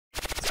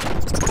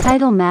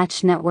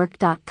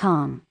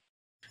TitleMatchNetwork.com.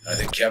 I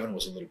think Kevin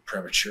was a little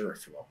premature,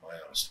 if you want my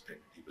honest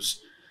opinion.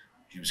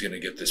 He was going to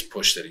get this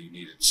push that he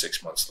needed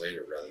 6 months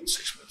later rather than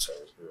 6 months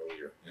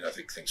earlier. And I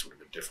think things would have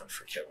been different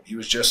for Kevin. He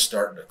was just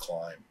starting to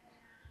climb,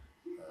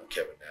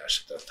 Kevin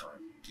Nash at that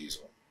time,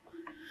 Diesel.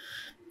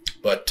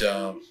 But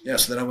so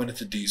then I went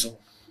into Diesel.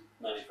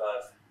 95.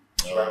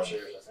 I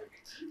think.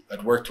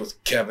 I'd worked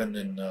with Kevin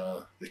in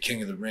the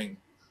King of the Ring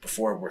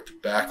before I worked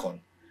at Backlund,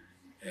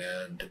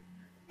 and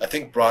I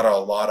think brought a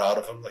lot out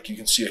of him. Like, you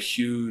can see a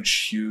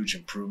huge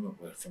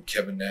improvement from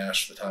Kevin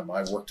Nash the time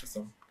I worked with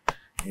him.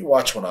 You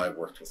watch when I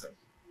worked with him,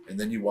 and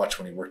then you watch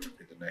when he worked with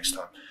me the next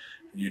time,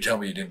 and you tell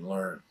me he didn't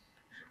learn.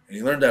 And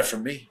he learned that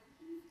from me.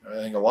 I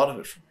think a lot of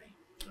it from me.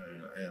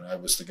 And I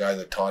was the guy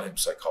that taught him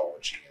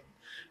psychology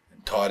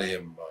and taught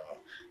him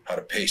how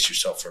to pace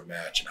yourself for a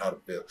match and how to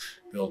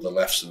build the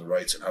lefts and the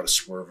rights and how to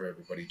swerve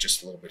everybody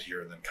just a little bit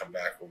here and then come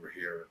back over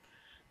here.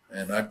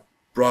 And I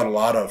brought a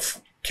lot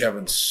of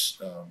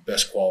Kevin's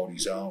best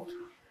qualities out.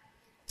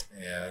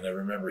 And I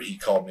remember he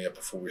called me up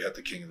before we had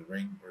the King of the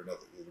Ring, or the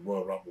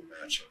Royal Rumble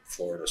match in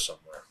Florida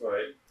somewhere.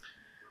 Right.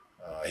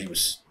 He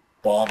was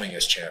bombing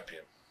as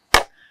champion,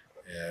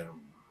 and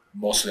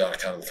mostly on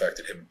account of the fact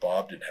that him and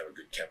Bob didn't have a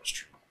good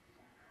chemistry.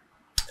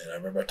 And I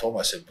remember I told him,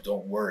 I said,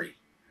 don't worry,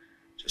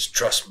 just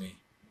trust me,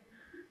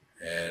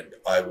 and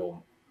I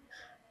will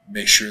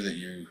make sure that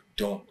you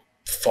don't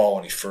fall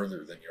any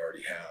further than you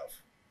already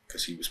have,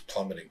 because he was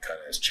plummeting kind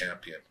of as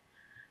champion.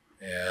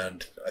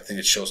 And I think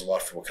it shows a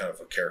lot for what kind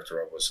of a character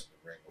I was in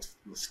the ring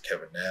with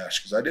Kevin Nash,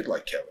 because I did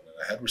like Kevin and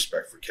I had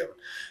respect for Kevin.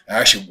 I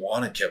actually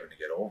wanted Kevin to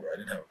get over. I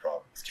didn't have a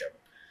problem with Kevin.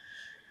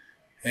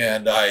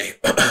 And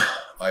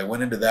I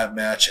went into that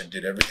match and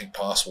did everything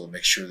possible to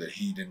make sure that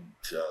he didn't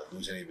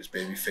lose any of his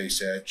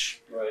babyface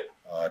edge,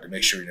 right. To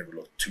make sure he never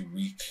looked too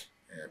weak,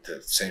 and at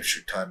the same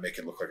time make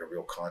it look like a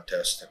real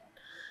contest.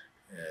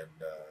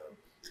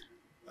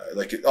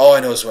 All I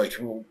know is, like,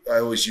 I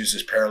always use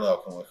this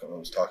parallel when I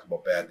was talking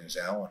about Bad News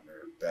Allen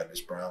or Bad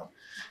News Brown.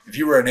 If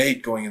you were an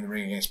 8 going in the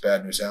ring against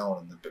Bad News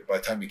Allen, and by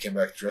the time you came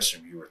back to the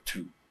dressing room, you were a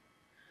 2.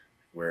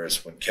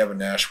 Whereas when Kevin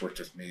Nash worked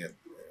with me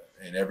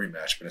in every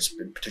match, but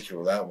in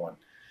particular that one,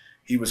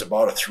 he was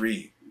about a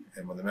 3,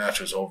 and when the match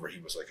was over, he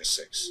was like a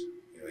 6.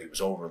 You know, he was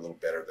over a little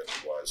better than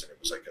he was, and it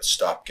was like a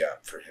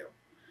stopgap for him.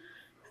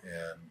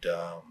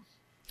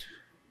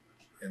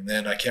 And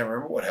then I can't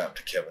remember what happened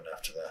to Kevin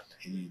after that.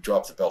 He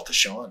dropped the belt to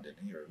Shawn,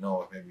 didn't he? Or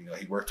no, maybe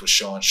he worked with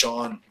Shawn.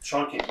 Shawn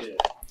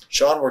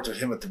worked with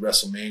him at the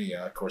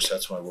WrestleMania. Of course,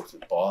 that's when I worked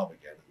with Bob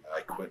again in the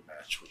I Quit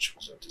match, which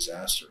was a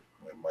disaster.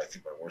 I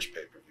think my worst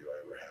pay-per-view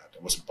I ever had.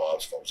 It wasn't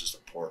Bob's fault. It was just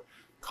a poor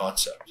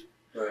concept.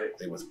 Right.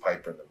 They with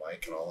Piper and the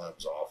mic and all that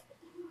was awful.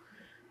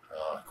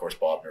 Of course,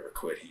 Bob never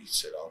quit. He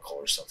said uncle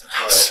or something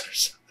else. Right. Or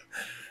something.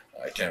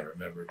 I can't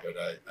remember, but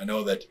I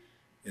know that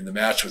in the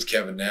match with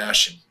Kevin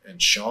Nash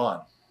and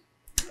Shawn,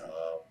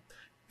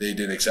 they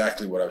did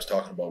exactly what I was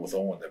talking about with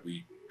Owen, that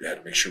we had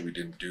to make sure we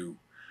didn't do.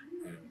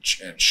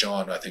 And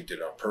Shawn, I think, did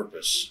it on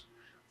purpose,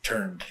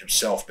 turned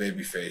himself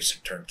babyface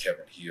and turned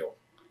Kevin heel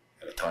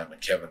at a time when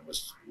Kevin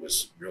was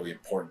really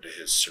important to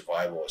his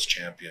survival as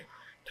champion,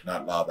 to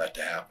not allow that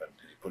to happen.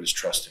 And he put his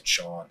trust in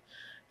Shawn,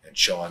 and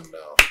Shawn,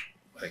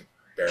 I think,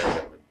 buried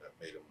him and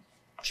made him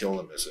kill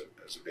him as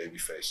a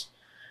babyface.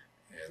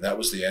 And that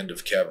was the end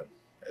of Kevin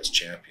as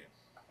champion.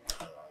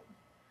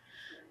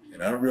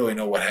 And I don't really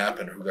know what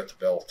happened or who got the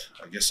belt.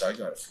 I guess I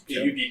got it from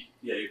Kevin. You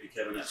beat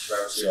Kevin at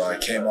Survivor Series. So I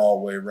came all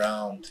the way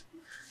around.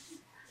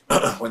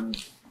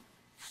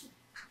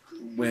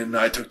 When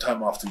I took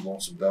time off to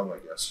Lonesome Dove, I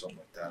guess, something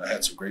like that. I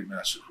had some great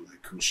matches with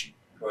Ikushi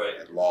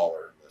and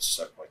Lawler, the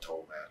Suck My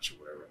Toe match or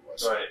whatever it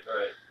was. Right.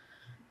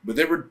 But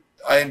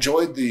I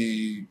enjoyed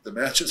the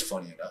matches,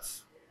 funny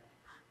enough.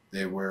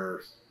 They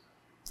were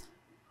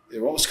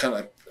almost kind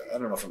of like, I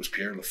don't know if it was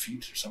Pierre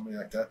Lafitte or somebody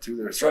like that too.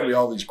 They were throwing me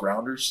all these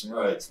grounders,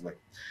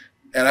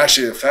 and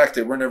actually the fact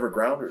they were never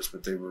grounders,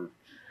 but they were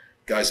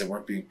guys that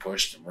weren't being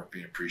pushed and weren't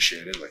being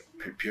appreciated. Like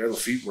Pierre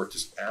Lafitte worked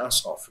his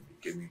ass off for me,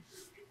 gave me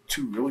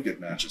 2 really good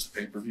matches, the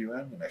pay-per-view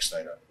and the next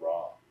night on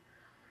Raw.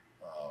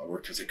 I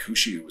worked with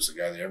Ikushi, who was the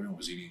guy that everyone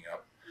was eating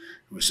up,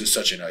 who was just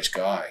such a nice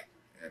guy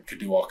and could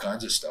do all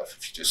kinds of stuff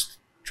if you just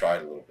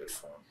tried a little bit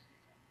for him.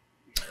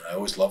 And I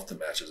always loved the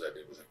matches I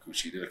did with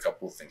Ikushi. He did a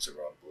couple of things that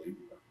were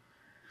unbelievable.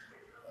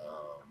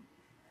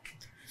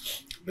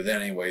 But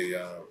then anyway,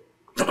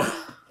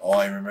 all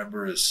I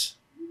remember is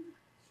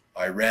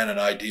I ran an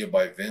idea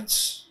by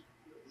Vince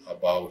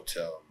about,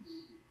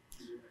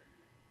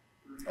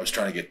 I was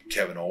trying to get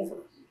Kevin over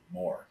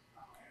more.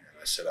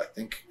 And I said, I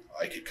think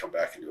I could come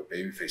back and do a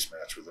babyface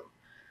match with him.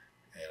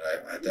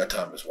 And at that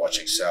time I was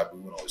watching Sabu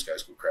and all these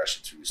guys go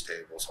crashing through these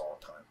tables all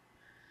the time.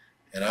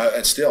 And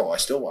I still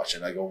watch it.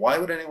 And I go, why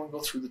would anyone go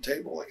through the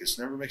table? Like, it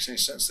never makes any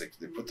sense.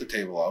 They put the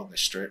table out and they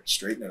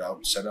straighten it out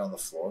and set it on the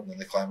floor, and then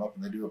they climb up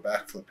and they do a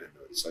backflip into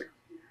it. It's like,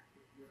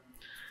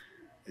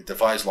 it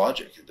defies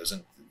logic. It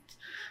doesn't.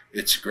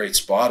 It's a great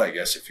spot, I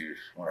guess, if you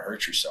want to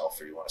hurt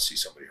yourself or you want to see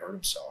somebody hurt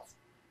himself.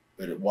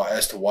 But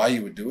as to why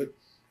you would do it,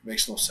 it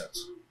makes no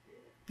sense.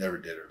 never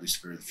did, or at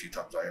least very few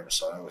times I ever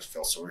saw it. I always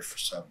felt sorry for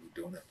somebody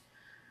doing it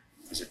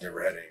because it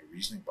never had any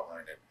reasoning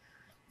behind it.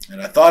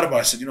 And I thought about it.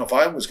 I said, if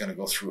I was going to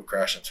go through a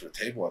crash into a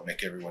table, I'd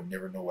make everyone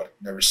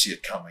never see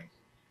it coming,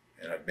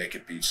 and I'd make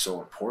it be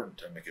so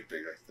important. I'd make it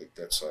big. I think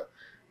that's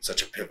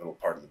such a pivotal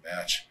part of the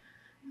match.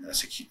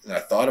 And I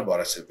thought about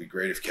it. I said, it'd be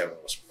great if Kevin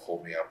was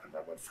pulled me up and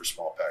I went for a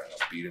small pack and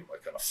I beat him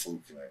like on a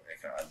fluke and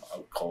I'm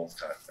out cold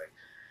kind of thing.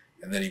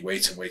 And then he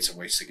waits and waits and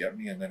waits to get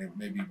me. And then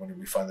maybe when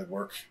we finally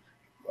work,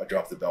 I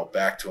drop the belt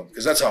back to him,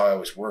 because that's how I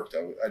always worked.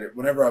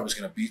 Whenever I was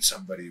going to beat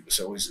somebody, it was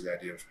always the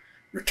idea of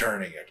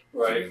returning it,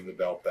 giving the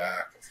belt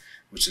back,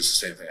 which is the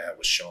same thing I had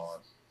with Shawn.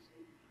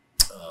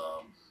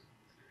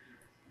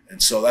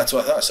 And so that's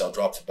what I thought. So I'll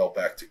drop the belt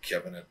back to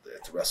Kevin at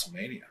the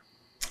WrestleMania.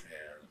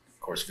 And of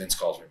course, Vince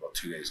calls me about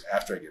 2 days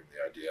after I give him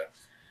the idea.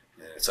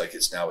 And it's like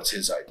it's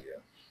his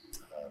idea.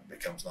 It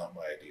becomes not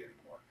my idea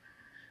anymore.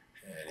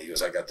 And he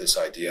goes, I got this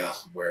idea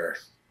where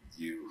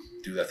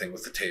you do that thing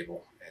with the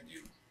table and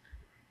you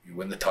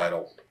win the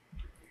title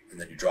and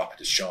then you drop it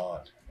to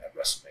Shawn at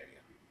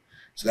WrestleMania.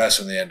 So that's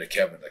when the end of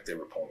Kevin, like they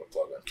were pulling the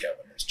plug on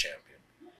Kevin as champion.